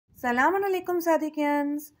Assalamu alaikum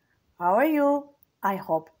Sadiqans. How are you? I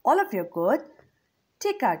hope all of you are good.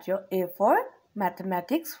 Take out your A4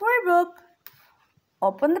 Mathematics workbook.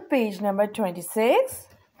 Open the page number 26.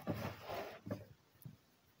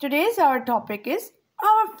 Today's our topic is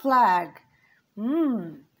our flag.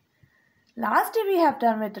 Last day we have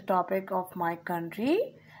done with the topic of my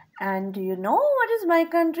country. And do you know what is my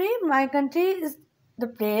country? My country is the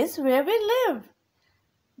place where we live.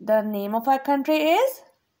 The name of our country is?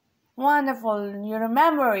 Wonderful, you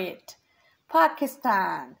remember it.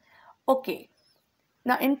 Pakistan. Okay.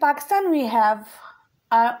 Now in Pakistan we have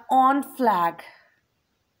our own flag.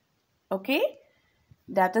 Okay?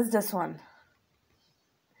 That is this one.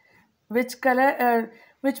 Which color?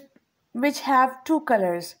 Which have two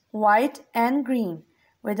colors, white and green,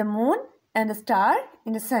 with a moon and a star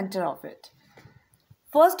in the center of it.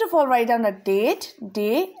 First of all, write down the date,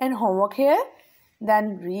 day, and homework here.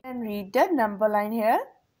 Then read the number line here.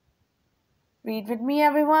 Read with me,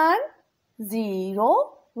 everyone.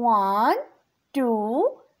 0, 1,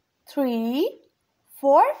 2, 3,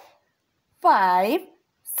 4, 5,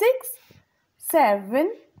 6,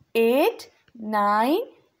 7, 8, 9,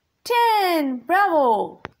 10.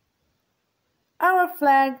 Bravo! Our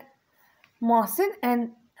flag. Mohsin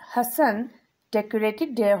and Hassan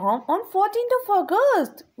decorated their home on 14th of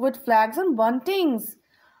August with flags and buntings.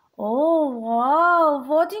 Oh wow,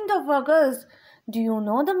 14th of August. Do you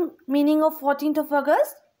know the meaning of 14th of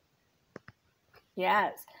August?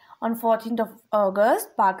 Yes, on 14th of August,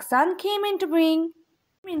 Pakistan came into being.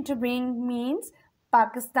 Means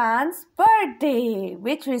Pakistan's birthday,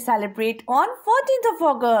 which we celebrate on 14th of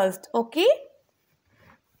August. Okay?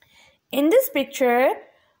 In this picture,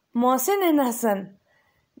 Mohsin and Hassan,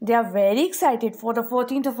 they are very excited for the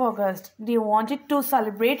 14th of August. They wanted to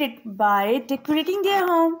celebrate it by decorating their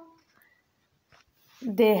home.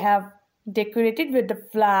 They have decorated with the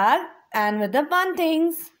flag and with the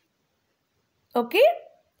buntings. Okay?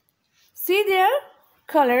 See their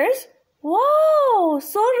colors. Wow,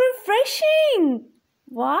 so refreshing.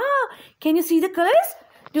 Wow, can you see the colors?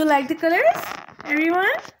 Do you like the colors, everyone?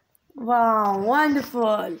 Wow,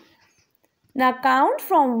 wonderful. Now count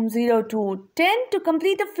from 0 to 10 to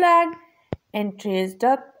complete the flag and trace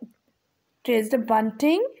the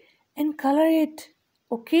bunting and color it.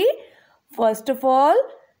 Okay? First of all,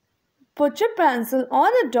 put your pencil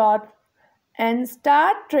on the dot and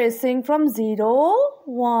start tracing from 0,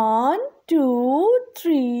 1, 2,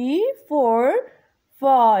 3, 4,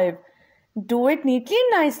 5. Do it neatly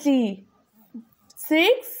and nicely.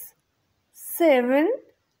 6, 7,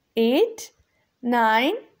 8,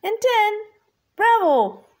 9 and 10.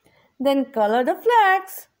 Bravo! Then color the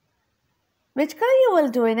flags. Which color you will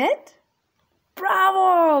do in it?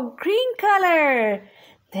 Bravo! Green color.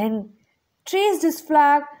 Then trace this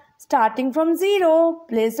flag starting from 0.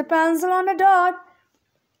 Place the pencil on the dot.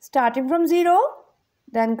 Starting from 0.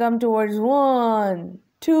 Then come towards 1,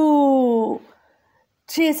 2.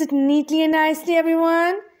 Trace it neatly and nicely,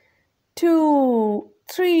 everyone. 2,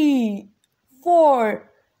 3, 4,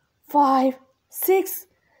 5, 6,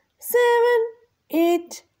 7,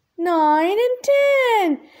 8, 9 and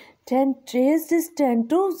 10. Then trace this 10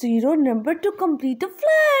 to 0 number to complete the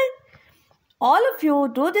flag. All of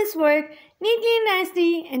you do this work neatly and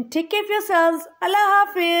nicely and take care of yourselves. Allah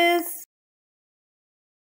Hafiz.